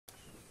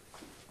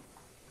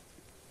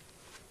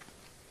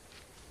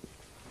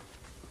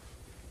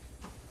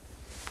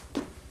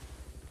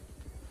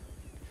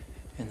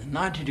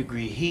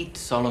90-degree heat,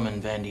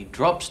 Solomon Vandy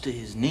drops to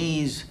his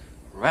knees,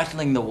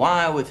 rattling the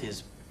wire with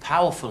his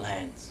powerful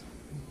hands.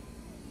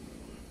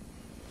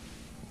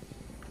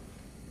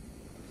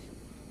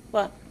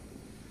 What?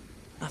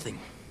 Nothing.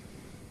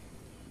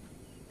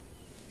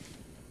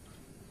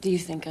 Do you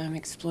think I'm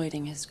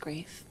exploiting his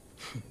grief?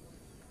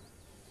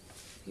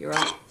 You're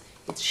right.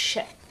 It's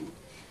shit.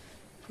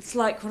 It's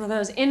like one of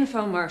those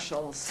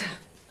infomercials.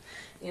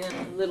 You know,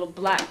 little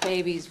black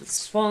babies with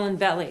swollen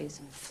bellies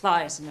and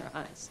flies in their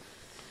eyes.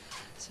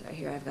 So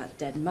here I've got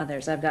dead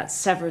mothers, I've got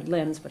severed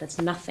limbs, but it's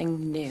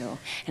nothing new.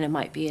 And it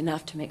might be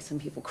enough to make some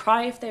people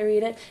cry if they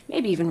read it,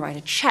 maybe even write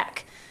a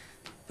check.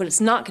 But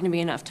it's not going to be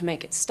enough to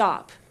make it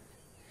stop.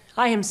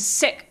 I am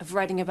sick of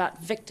writing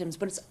about victims,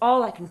 but it's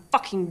all I can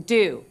fucking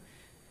do.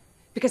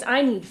 Because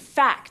I need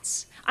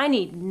facts. I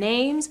need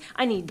names,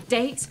 I need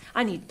dates,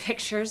 I need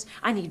pictures,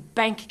 I need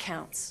bank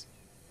accounts.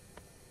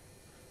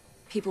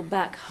 People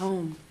back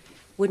home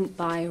wouldn't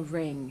buy a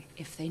ring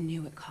if they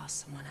knew it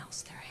cost someone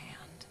else their hand.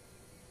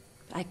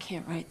 But I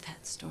can't write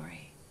that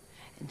story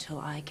until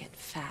I get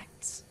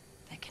facts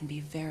that can be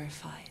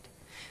verified,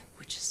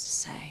 which is to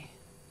say,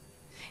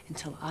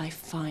 until I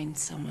find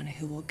someone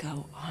who will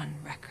go on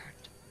record.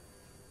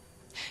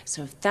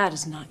 So if that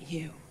is not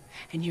you,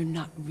 and you're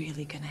not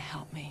really gonna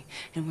help me,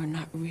 and we're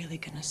not really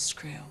gonna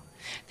screw,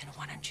 then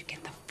why don't you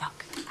get the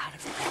fuck out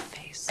of my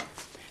face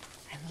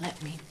and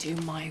let me do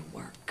my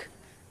work?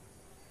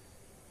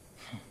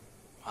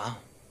 Wow.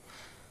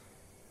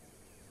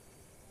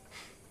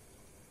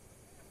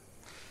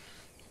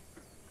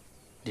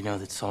 Do you know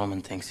that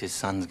Solomon thinks his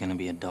son's gonna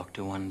be a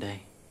doctor one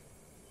day?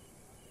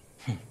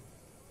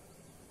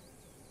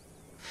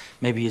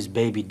 Maybe his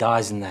baby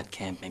dies in that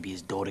camp, maybe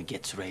his daughter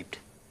gets raped.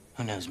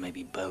 Who knows,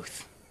 maybe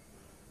both.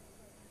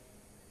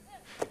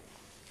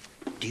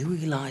 Do you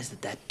realize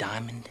that that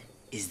diamond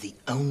is the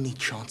only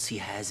chance he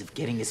has of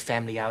getting his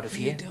family out of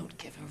here? You don't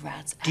give a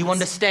rat's ass. Do you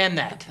understand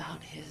that?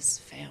 About his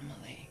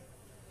family.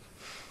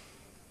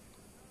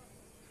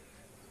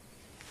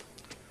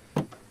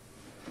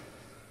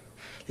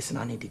 Listen,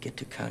 I need to get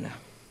to Kona.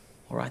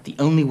 All right? The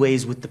only way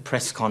is with the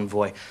press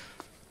convoy.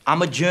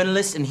 I'm a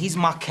journalist and he's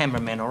my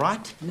cameraman, all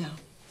right? No.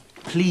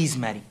 Please,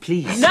 Maddie,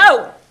 please.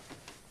 No!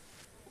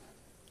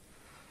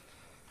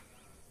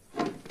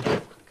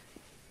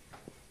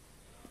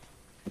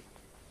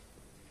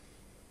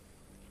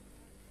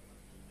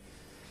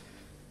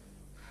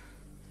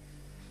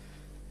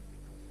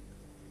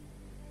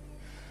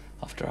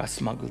 After I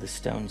smuggle the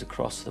stones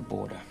across the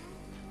border,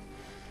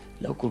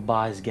 local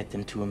buyers get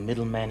them to a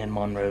middleman in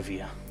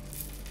Monrovia.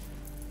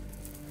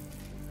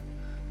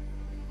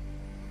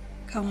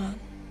 Go on.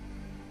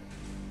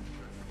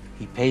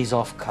 He pays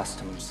off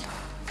customs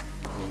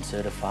and then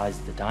certifies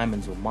the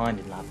diamonds were mined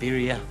in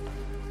Liberia.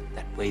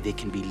 That way they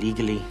can be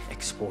legally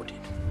exported.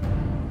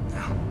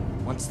 Now,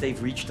 once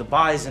they've reached the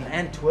buyers in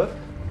Antwerp,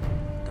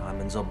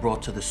 diamonds are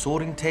brought to the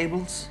sorting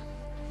tables.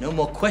 No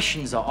more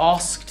questions are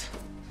asked.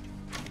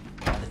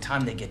 By the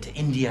time they get to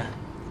India,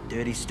 the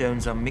dirty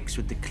stones are mixed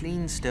with the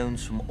clean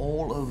stones from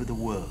all over the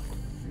world.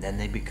 And then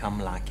they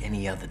become like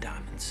any other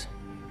diamonds.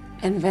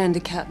 And Van de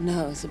Kapp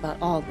knows about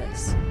all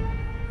this.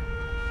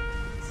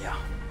 Yeah.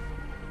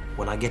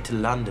 When I get to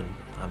London,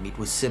 I meet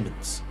with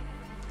Simmons.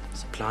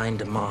 Supply and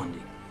demand.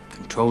 You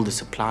control the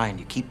supply and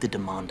you keep the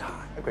demand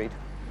high. Agreed.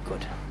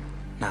 Good.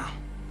 Now,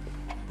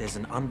 there's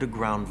an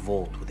underground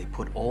vault where they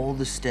put all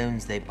the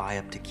stones they buy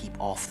up to keep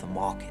off the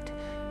market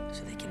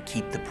so they can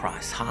keep the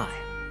price high.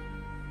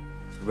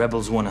 The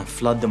rebels want to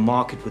flood the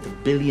market with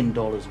 $1 billion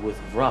worth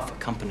of rough, a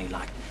company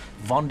like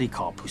Van de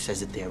Kapp who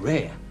says that they're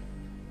rare.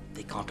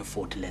 They can't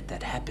afford to let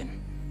that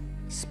happen.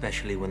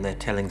 Especially when they're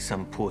telling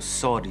some poor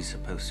sod he's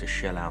supposed to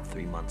shell out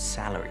 3 months'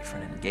 salary for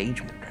an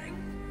engagement ring.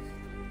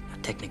 Now,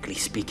 technically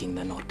speaking,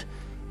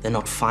 they're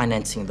not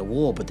financing the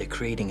war, but they're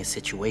creating a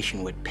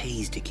situation where it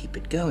pays to keep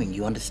it going.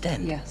 You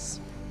understand?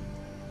 Yes.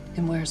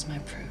 And where's my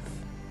proof?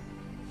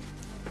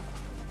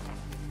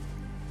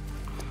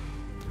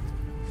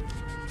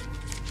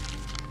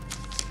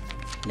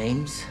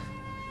 Names,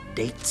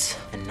 dates,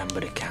 and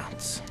numbered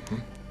accounts.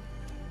 You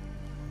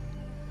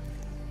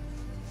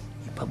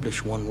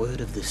publish one word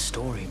of this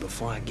story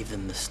before I give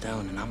them the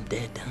stone and I'm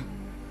dead, huh?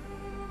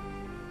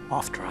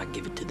 After I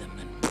give it to them,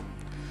 and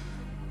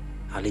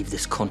I leave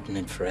this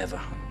continent forever.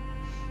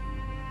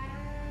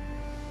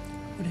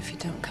 What if you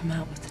don't come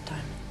out with the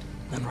diamond?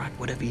 Then write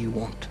whatever you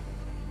want.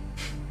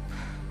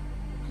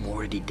 I'm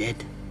already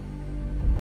dead.